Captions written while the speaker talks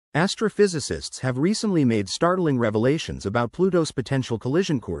Astrophysicists have recently made startling revelations about Pluto's potential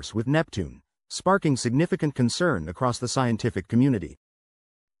collision course with Neptune, sparking significant concern across the scientific community.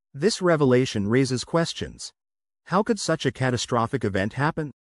 This revelation raises questions. How could such a catastrophic event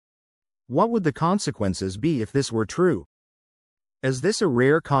happen? What would the consequences be if this were true? Is this a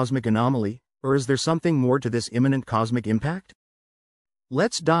rare cosmic anomaly, or is there something more to this imminent cosmic impact?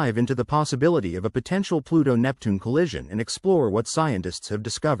 Let's dive into the possibility of a potential Pluto-Neptune collision and explore what scientists have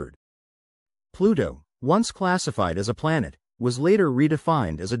discovered. Pluto, once classified as a planet, was later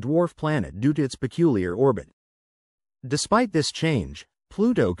redefined as a dwarf planet due to its peculiar orbit. Despite this change,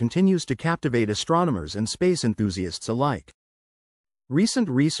 Pluto continues to captivate astronomers and space enthusiasts alike. Recent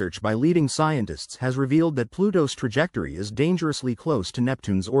research by leading scientists has revealed that Pluto's trajectory is dangerously close to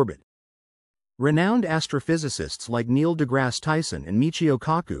Neptune's orbit. Renowned astrophysicists like Neil deGrasse Tyson and Michio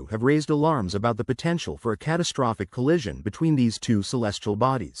Kaku have raised alarms about the potential for a catastrophic collision between these two celestial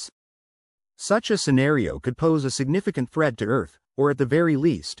bodies. Such a scenario could pose a significant threat to Earth, or at the very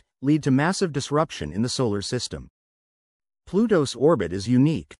least, lead to massive disruption in the solar system. Pluto's orbit is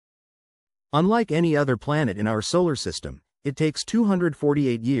unique. Unlike any other planet in our solar system, it takes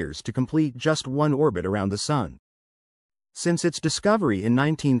 248 years to complete just one orbit around the Sun. Since its discovery in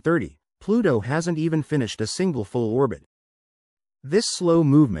 1930, Pluto hasn't even finished a single full orbit. This slow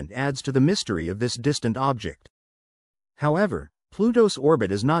movement adds to the mystery of this distant object. However, Pluto's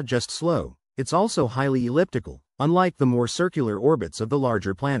orbit is not just slow, it's also highly elliptical, unlike the more circular orbits of the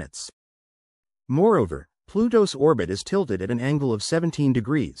larger planets. Moreover, Pluto's orbit is tilted at an angle of 17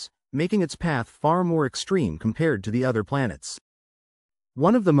 degrees, making its path far more extreme compared to the other planets.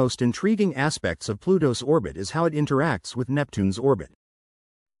 One of the most intriguing aspects of Pluto's orbit is how it interacts with Neptune's orbit.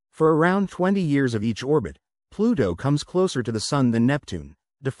 For around 20 years of each orbit, Pluto comes closer to the Sun than Neptune,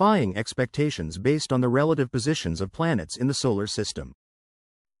 defying expectations based on the relative positions of planets in the solar system.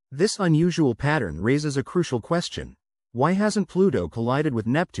 This unusual pattern raises a crucial question: why hasn't Pluto collided with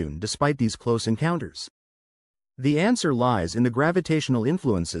Neptune despite these close encounters? The answer lies in the gravitational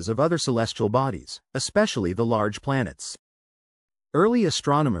influences of other celestial bodies, especially the large planets. Early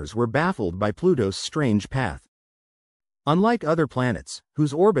astronomers were baffled by Pluto's strange path. Unlike other planets,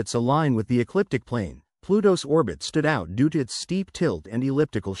 whose orbits align with the ecliptic plane, Pluto's orbit stood out due to its steep tilt and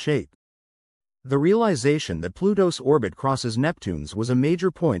elliptical shape. The realization that Pluto's orbit crosses Neptune's was a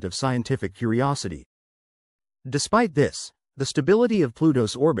major point of scientific curiosity. Despite this, the stability of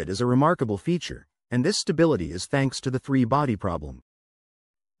Pluto's orbit is a remarkable feature, and this stability is thanks to the three-body problem.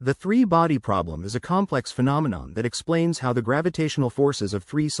 The three-body problem is a complex phenomenon that explains how the gravitational forces of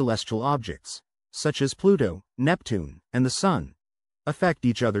three celestial objects, such as Pluto, Neptune, and the Sun, affect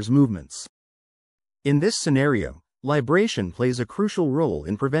each other's movements. In this scenario, libration plays a crucial role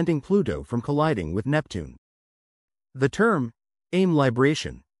in preventing Pluto from colliding with Neptune. The term, aim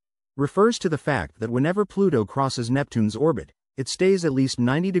libration, refers to the fact that whenever Pluto crosses Neptune's orbit, it stays at least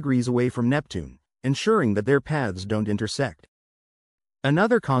 90 degrees away from Neptune, ensuring that their paths don't intersect.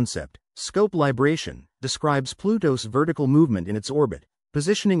 Another concept, scope libration, describes Pluto's vertical movement in its orbit,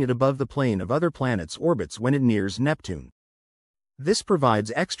 positioning it above the plane of other planets' orbits when it nears Neptune. This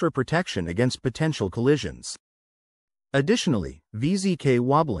provides extra protection against potential collisions. Additionally, VZK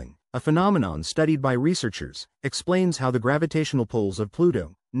wobbling, a phenomenon studied by researchers, explains how the gravitational poles of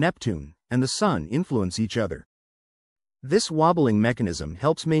Pluto, Neptune, and the Sun influence each other. This wobbling mechanism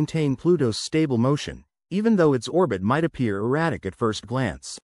helps maintain Pluto's stable motion, even though its orbit might appear erratic at first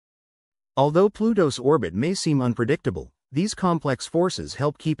glance. Although Pluto's orbit may seem unpredictable, these complex forces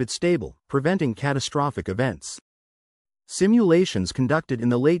help keep it stable, preventing catastrophic events. Simulations conducted in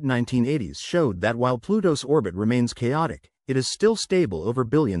the late 1980s showed that while Pluto's orbit remains chaotic, it is still stable over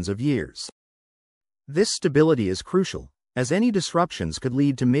billions of years. This stability is crucial, as any disruptions could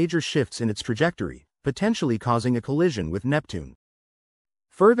lead to major shifts in its trajectory, potentially causing a collision with Neptune.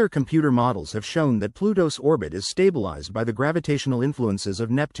 Further computer models have shown that Pluto's orbit is stabilized by the gravitational influences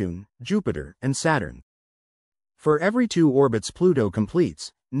of Neptune, Jupiter, and Saturn. For every 2 orbits Pluto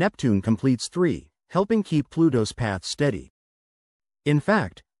completes, Neptune completes 3, helping keep Pluto's path steady. In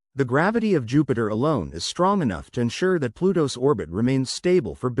fact, the gravity of Jupiter alone is strong enough to ensure that Pluto's orbit remains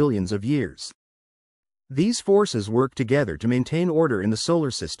stable for billions of years. These forces work together to maintain order in the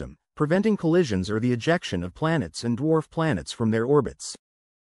solar system, preventing collisions or the ejection of planets and dwarf planets from their orbits.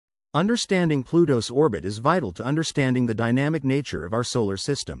 Understanding Pluto's orbit is vital to understanding the dynamic nature of our solar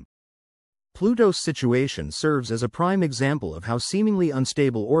system. Pluto's situation serves as a prime example of how seemingly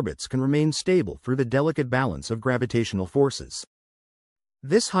unstable orbits can remain stable through the delicate balance of gravitational forces.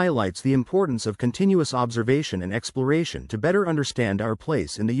 This highlights the importance of continuous observation and exploration to better understand our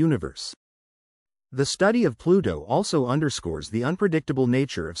place in the universe. The study of Pluto also underscores the unpredictable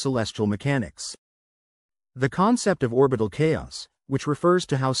nature of celestial mechanics. The concept of orbital chaos, which refers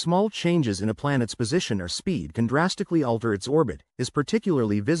to how small changes in a planet's position or speed can drastically alter its orbit, is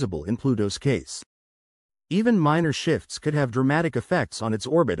particularly visible in Pluto's case. Even minor shifts could have dramatic effects on its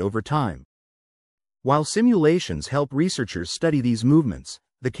orbit over time. While simulations help researchers study these movements,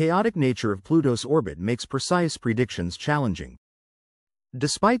 the chaotic nature of Pluto's orbit makes precise predictions challenging.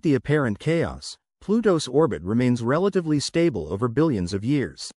 Despite the apparent chaos, Pluto's orbit remains relatively stable over billions of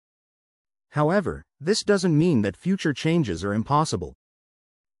years. However, this doesn't mean that future changes are impossible.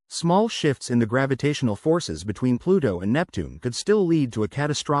 Small shifts in the gravitational forces between Pluto and Neptune could still lead to a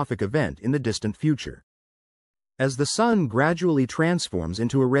catastrophic event in the distant future. As the Sun gradually transforms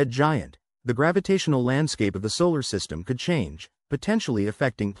into a red giant, the gravitational landscape of the solar system could change, potentially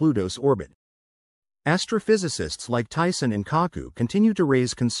affecting Pluto's orbit. Astrophysicists like Tyson and Kaku continue to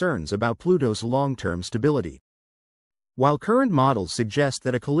raise concerns about Pluto's long-term stability. While current models suggest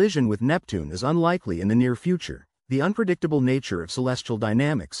that a collision with Neptune is unlikely in the near future, the unpredictable nature of celestial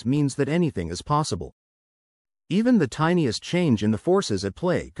dynamics means that anything is possible. Even the tiniest change in the forces at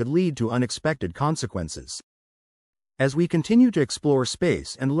play could lead to unexpected consequences. As we continue to explore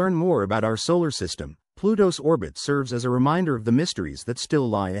space and learn more about our solar system, Pluto's orbit serves as a reminder of the mysteries that still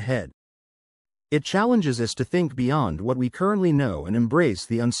lie ahead. It challenges us to think beyond what we currently know and embrace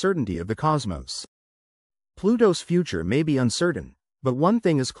the uncertainty of the cosmos. Pluto's future may be uncertain, but one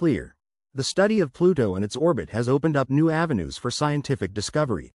thing is clear: the study of Pluto and its orbit has opened up new avenues for scientific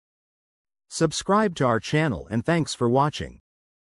discovery. Subscribe to our channel and thanks for watching.